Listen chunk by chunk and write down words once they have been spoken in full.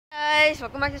guys,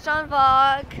 welcome back to Sean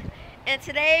Vlog. And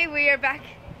today we are back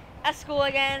at school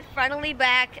again, finally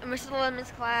back in Mr.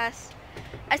 Lemon's class.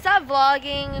 I stopped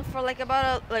vlogging for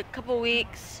about a couple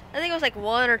weeks. I think it was like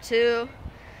 1 or 2.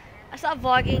 I stopped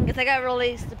vlogging because I got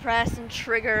really depressed and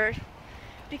triggered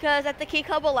because at the Key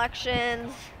Club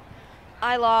elections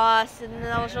I lost and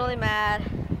I was really mad.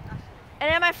 And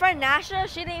then my friend Nasha,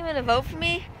 she didn't even vote for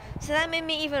me, so that made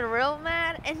me even real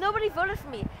mad, and nobody voted for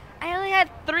me. I only had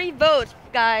 3 votes,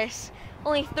 guys.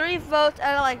 Only 3 votes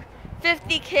out of like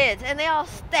 50 kids, and they all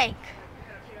stank.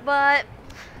 But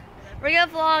we're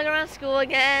gonna vlog around school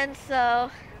again, so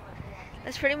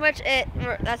that's pretty much it.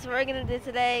 That's what we're gonna do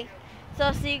today. So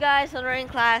I'll see you guys when we're in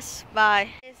class. Bye.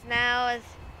 Now is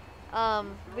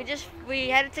we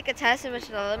had to take a test in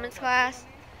Mr. Lemon's class.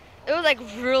 It was like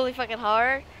really fucking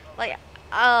hard. Like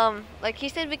he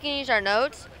said we can use our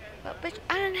notes, but bitch,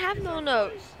 I didn't have no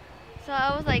notes. So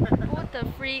I was like, what the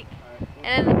freak?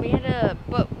 And then we had to,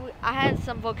 I had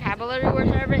some vocabulary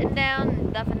words I had written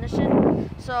down,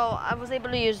 definition. So I was able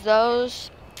to use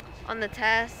those on the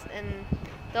test, and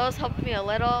those helped me a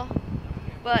little.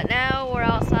 But now we're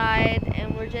outside,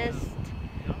 and we're just,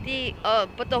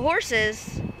 but the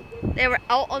horses, they were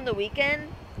out on the weekend.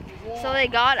 So they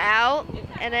got out,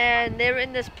 and then they were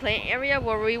in this plant area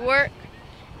where we work,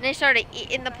 and they started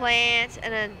eating the plants,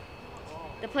 and then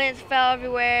the plants fell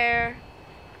everywhere,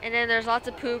 and then there's lots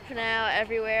of poop now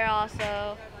everywhere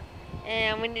also,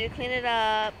 and we need to clean it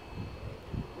up.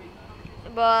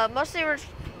 But mostly we're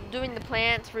doing the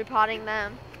plants, repotting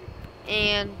them,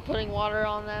 and putting water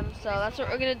on them. So that's what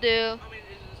we're gonna do,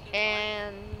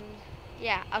 and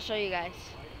yeah, I'll show you guys.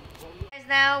 Guys,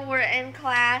 now we're in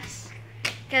class,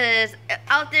 because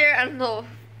out there, I don't know,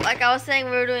 like I was saying,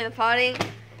 we were doing the potting,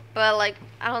 but like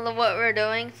I don't know what we're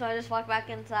doing, so I just walked back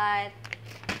inside.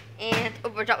 And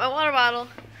I dropped my water bottle.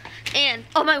 And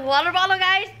my water bottle,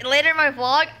 guys, later in my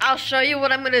vlog, I'll show you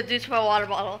what I'm gonna do to my water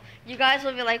bottle. You guys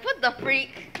will be like, what the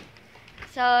freak?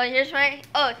 So here's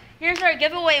our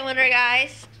giveaway winner,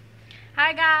 guys.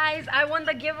 Hi guys, I won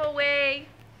the giveaway.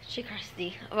 She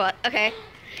crusty. But okay.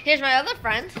 Here's my other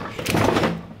friend.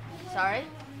 Sorry.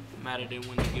 Matt didn't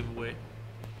win the giveaway.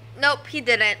 Nope, he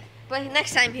didn't. But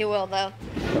next time he will, though.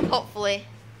 Hopefully.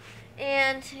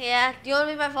 And yeah, do you want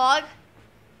to be my vlog?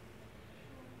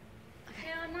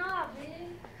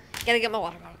 Gotta get my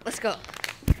water bottle. Let's go.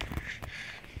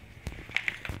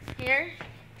 Here's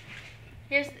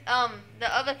the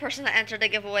other person that entered the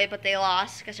giveaway, but they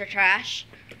lost because they're trash.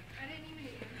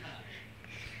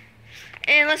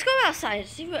 And let's go outside,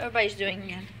 see what everybody's doing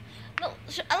again. No,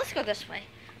 let's go this way.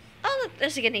 Oh, look,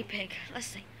 there's a guinea pig. Let's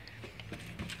see.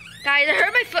 Guys, I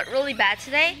hurt my foot really bad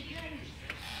today.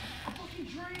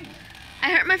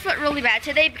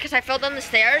 Because I fell down the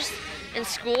stairs in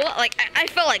school. Like, I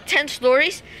fell like 10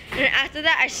 stories. And after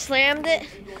that, I slammed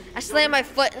my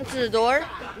foot into the door.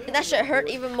 And that shit hurt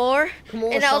even more.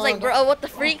 And I was like, bro, what the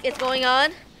freak is going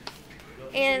on?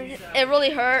 And it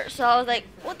really hurt. So I was like,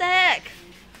 what the heck?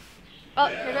 Oh,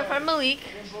 here's my friend Malik.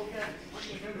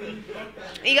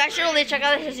 You guys should really check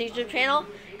out his YouTube channel,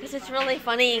 because it's really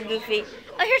funny and goofy.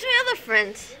 Oh, here's my other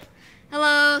friends.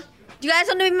 Hello. Do you guys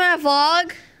want to be my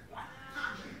vlog?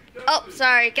 Oh,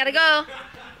 sorry. Gotta go.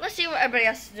 Let's see what everybody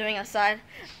else is doing outside.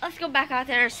 Let's go back out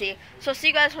there and see. So see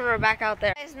you guys when we're back out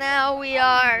there. Guys, now we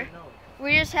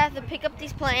just have to pick up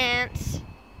these plants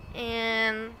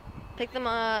and pick them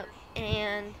up,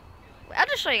 and I'll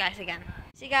just show you guys again.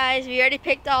 See guys, we already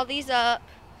picked all these up.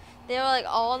 They were like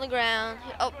all on the ground.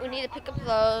 Oh, we need to pick up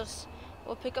those.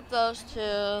 We'll pick up those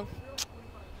too.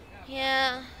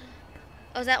 Yeah.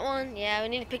 Oh, is that one? Yeah, we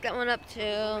need to pick that one up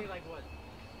too.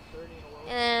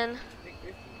 And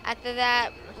after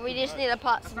that, we just need to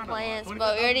pot some plants,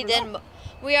 but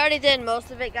we already did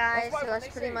most of it, guys, so that's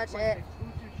pretty much it.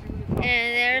 And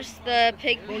there's the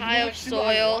pig pile of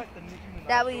soil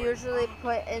that we usually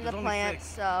put in the plants,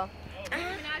 so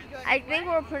I think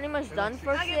we're pretty much done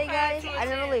for today, guys. I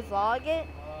didn't really vlog it,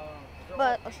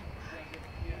 but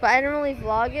I didn't really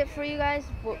vlog it for you guys,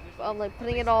 like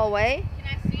putting it all away.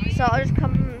 So I'll just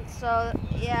come. So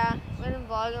yeah, I didn't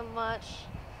vlog it much,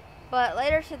 but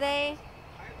later today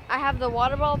I have the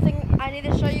water bottle thing I need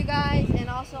to show you guys, and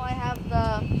also I have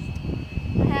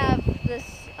this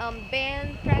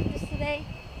band practice today,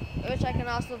 which I can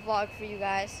also vlog for you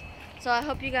guys. So I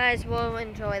hope you guys will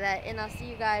enjoy that, and I'll see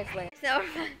you guys later. So,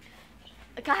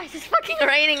 guys, it's fucking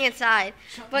raining inside,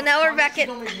 but now we're back in.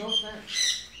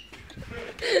 Guys,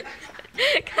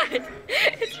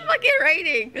 it's fucking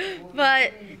raining,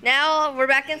 but now we're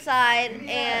back inside,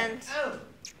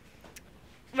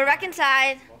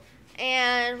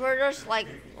 and we're just like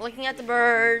looking at the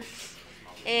birds,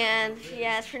 and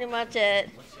yeah, that's pretty much it.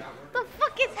 What the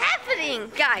fuck is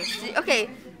happening, guys? Okay,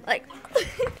 like,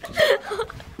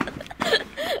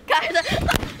 guys.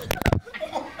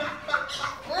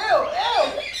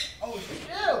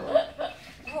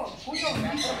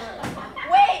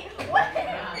 Wait.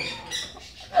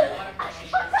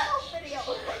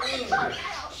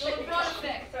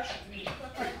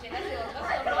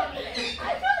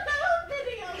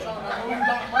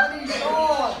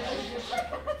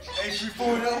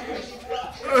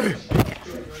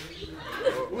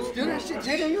 Let's do that shit,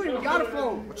 Jaden. You ain't even got a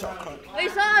phone. Wait,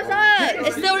 stop.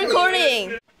 It's still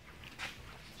recording.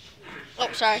 Oh,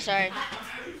 sorry.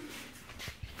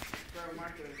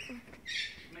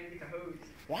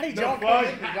 Why did y'all come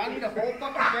in? Y'all need a whole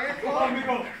fucking fan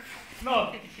club?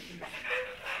 No.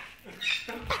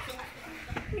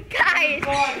 Guys,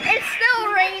 it's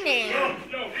still raining.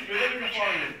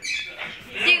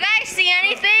 Do you guys see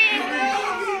anything?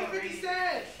 50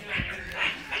 cents.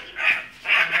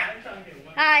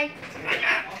 Hi.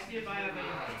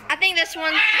 I think this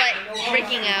one's like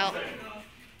freaking out.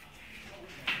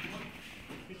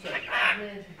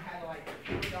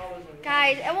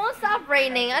 Guys, it won't stop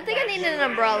raining. I think I need an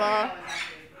umbrella.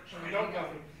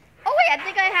 Oh wait, I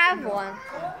think I have one.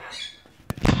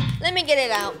 Let me get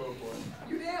it out.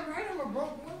 You damn right I'm a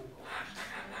broke one.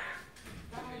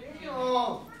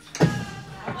 Oh.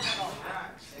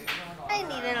 I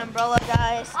need an umbrella,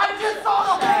 guys. I just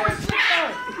saw the whole shit.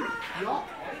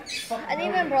 I need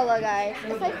an umbrella, guys.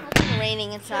 It's like fucking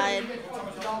raining inside.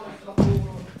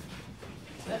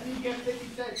 Let me get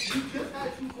 50 cents. You just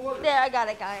had 2 quarters. There, I got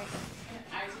it, guys.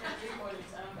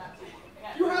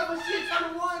 You have a shit ton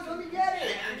of ones. Let me get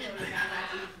it.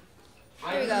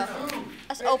 Here we go.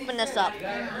 Let's open this up. You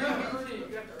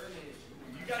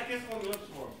gotta kiss one of the lips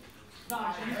for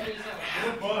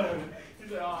him.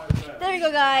 There we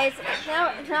go, guys.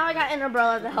 Now I got an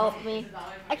umbrella to help me.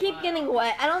 I keep getting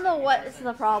wet. I don't know what is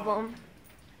the problem.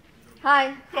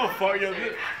 Hi. Oh, fuck you.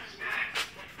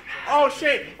 Oh,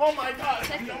 shit. Oh, my God.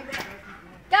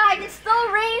 Guys, it's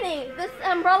still raining. This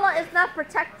umbrella is not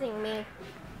protecting me.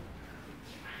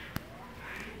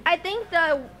 I think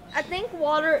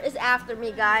water is after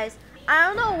me, guys. I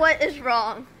don't know what is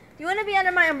wrong. You want to be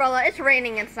under my umbrella? It's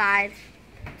raining inside.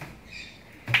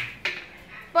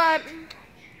 But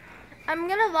I'm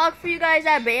gonna vlog for you guys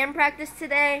at band practice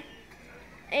today,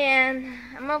 and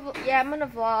I'm gonna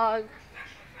vlog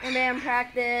in band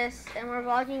practice, and we're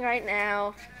vlogging right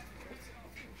now.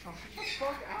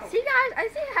 See, guys, I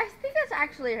think it's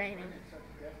actually raining.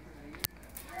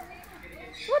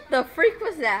 What the freak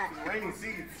was that? Raining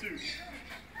seeds, too.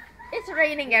 It's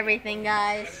raining everything,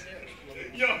 guys.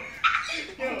 Yo, all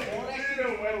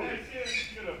that shit's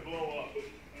gonna blow up.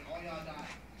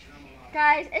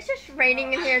 Guys, it's just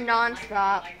raining in here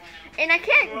non-stop. And I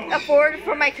can't afford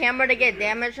for my camera to get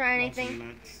damaged or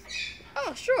anything.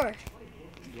 Oh, sure.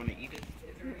 You wanna eat it?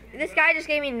 This guy just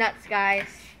gave me nuts, guys.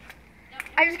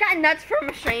 I just got nuts from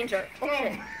a stranger. Oh,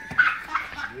 shit.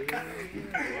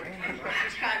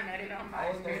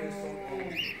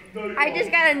 I just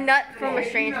got a nut from a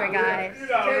stranger, guys.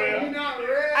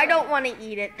 I don't want to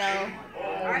eat it, though.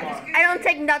 I don't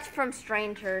take nuts from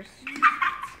strangers.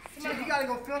 You gotta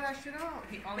go fill that shit out.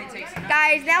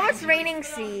 Guys, now it's raining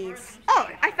seeds. Oh,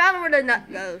 I found where the nut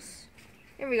goes.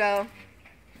 Here we go.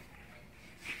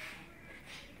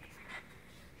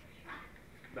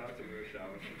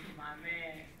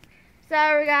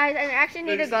 Sorry, guys, I actually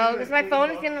need to go because my phone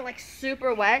is getting like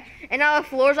super wet, and now the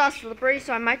floor's all slippery,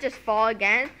 so I might just fall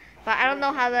again. But I don't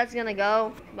know how that's gonna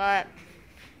go. But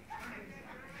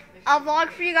I'll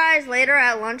vlog for you guys later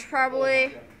at lunch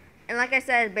probably. And like I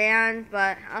said, band,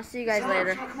 but I'll see you guys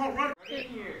later. Come on, run. Right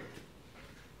here.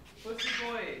 Pussy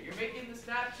boy, you're making the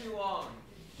snap too long.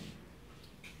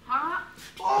 Huh?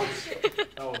 Oh shit.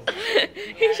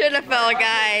 He should have fell,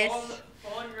 guys.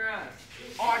 Fall on your ass.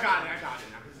 Oh, I got it. Now,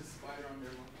 there's a spider on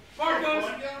there.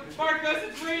 Marcos,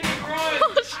 it's raining, run!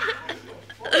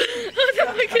 What the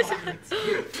fuck is that?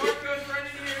 Marcos, run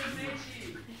in here and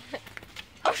safety.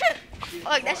 Oh shit!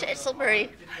 Fuck, that shit is slippery.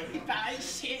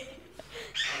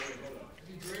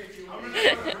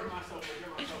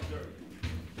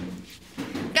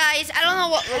 Guys, I don't know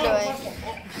what we're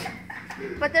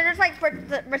doing, but they're just like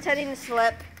pretending to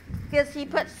slip because he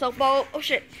put soap all. Oh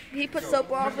shit! He put soap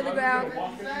all over the ground.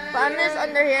 But I'm just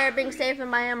under here being safe in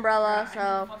my umbrella,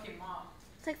 so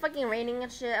it's like fucking raining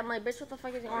and shit. I'm like, bitch, what the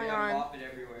fuck is going on?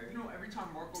 You know, every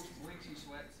time Marcos blinks, he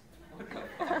sweats. What the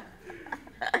fuck?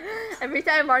 Every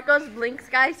time Marcos blinks,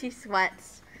 guys, he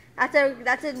sweats.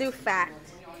 That's a new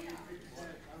fact.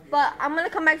 But I'm gonna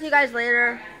come back to you guys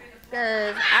later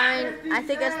because I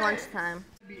think it's lunchtime.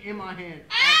 Be in my hand.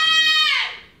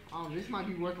 This might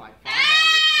be worth like $5.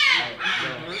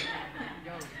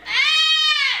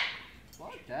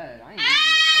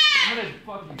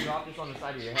 this on the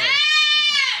side of your head.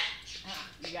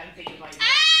 You gotta take a bite.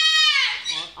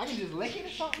 I can just lick it or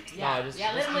something? Yeah, No, just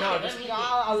let him lick no, it. just- Let him lick it.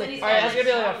 I'll lick it. Alright, that's gonna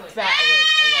be like a fat lick.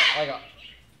 Like a.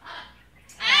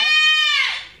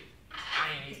 I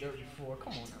ain't ate dirt before.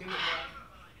 Come on now.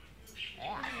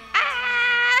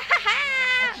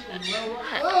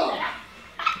 Oh!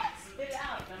 Spit it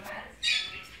out, dumbass.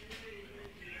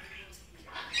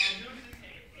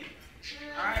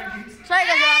 Sorry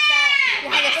guys about that. You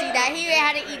had to see that. He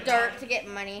had to eat dirt to get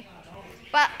money.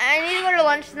 But I need to go to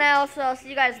lunch now, so I'll see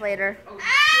you guys later.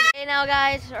 Okay, now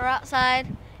guys, we're outside,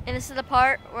 and this is the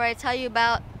part where I tell you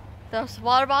about this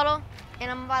water bottle, and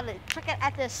I'm about to chuck it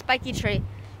at this spiky tree.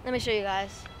 Let me show you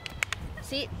guys.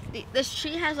 See, this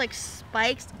tree has like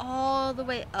spikes all the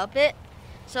way up it.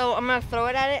 So I'm gonna throw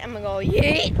it at it. I'm gonna go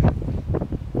yeet.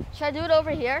 Should I do it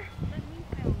over here?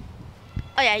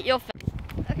 Oh yeah, you'll film.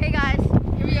 Okay guys,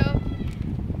 here we go.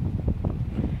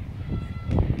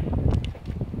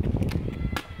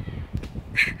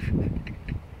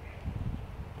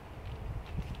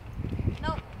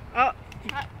 Nope. Oh.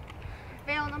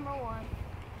 Fail number 1.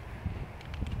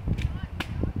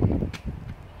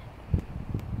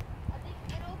 I think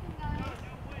it opened, guys.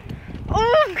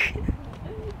 Oh.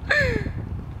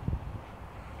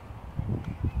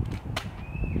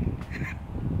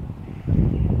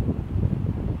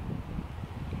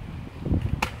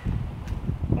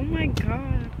 Oh my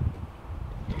god.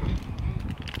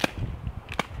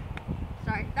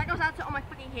 Sorry, that goes out to all my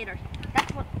fucking haters.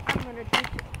 That's what I'm gonna do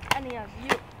to any of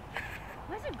you.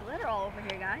 Why is there glitter all over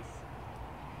here, guys?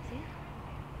 See?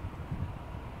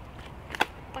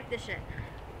 Fuck this shit.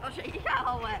 Oh shit, you got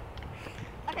all wet.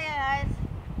 Okay, guys.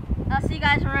 I'll see you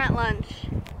guys when we're at lunch.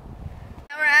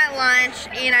 Now we're at lunch,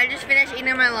 and I just finished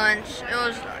eating my lunch. It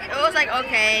was like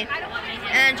okay,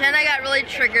 and Jenna got really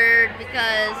triggered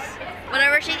because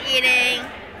whatever she's eating,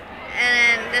 and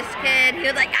then this kid, he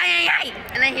was like, ay, ay, ay,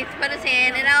 and then he put his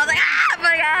hand, and I was like, ah, oh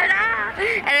my god, ah,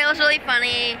 and it was really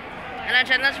funny. And then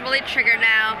Jenna's really triggered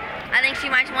now. I think she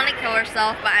might want to kill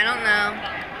herself, but I don't know.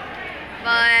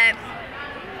 But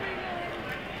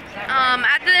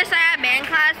after this, I have band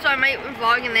class, so I might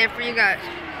vlog in there for you guys.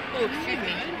 Oh, excuse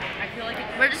me.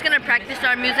 We're just gonna practice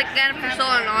our music again for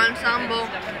solo and ensemble.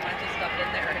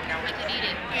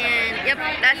 And yep,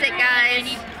 that's it,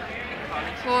 guys.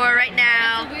 For right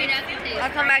now, I'll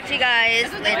come back to you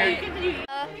guys later.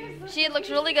 She looks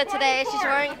really good today. She's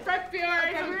wearing.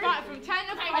 February.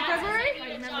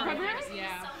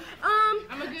 Yeah.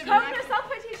 Come to the South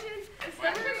Petition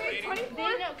February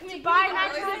 24th to buy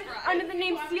mattresses under the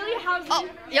name Celia Housing. Oh,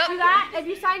 yep. Do that. If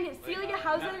you sign it Celia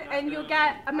Housing, and you'll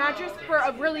get a mattress for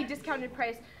a really discounted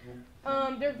price.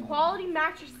 They're quality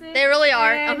mattresses. They really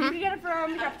are. And you can get it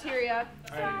from the cafeteria.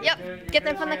 Yep, get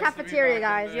them from the cafeteria,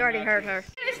 guys. You already heard her.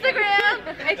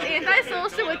 Instagram, it's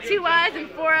antisocial with 2 I's and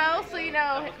 4 L's, so you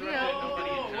know.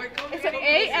 It's an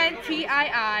ANTII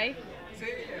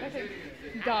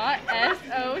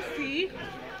 .SOC.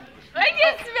 I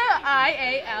can spell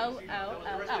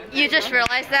IALLLL. You just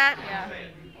realized that? Yeah.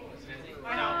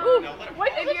 Ooh,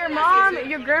 if your mom,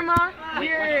 your grandma,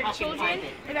 your children,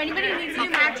 if anybody needs a new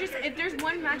mattress, if there's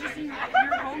one mattress in your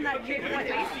home that you want,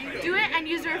 do it and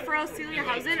use the referral Celia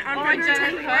Housing on February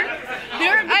 24th.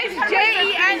 It's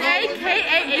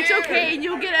JENNAKAHOK, and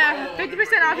you'll get a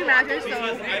 50% off your mattress. So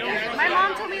my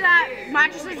mom told me that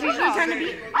mattresses usually tend to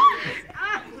be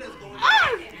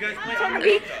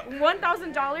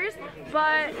 $1,000,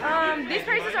 but these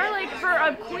prices are like for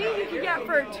a queen you can get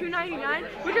for $299,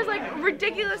 which is like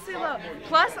ridiculously low.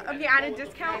 Plus the added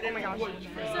discount. Oh my gosh.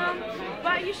 So,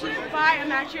 but you should buy a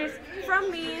mattress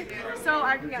from me so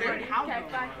I can get one. Okay,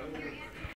 bye.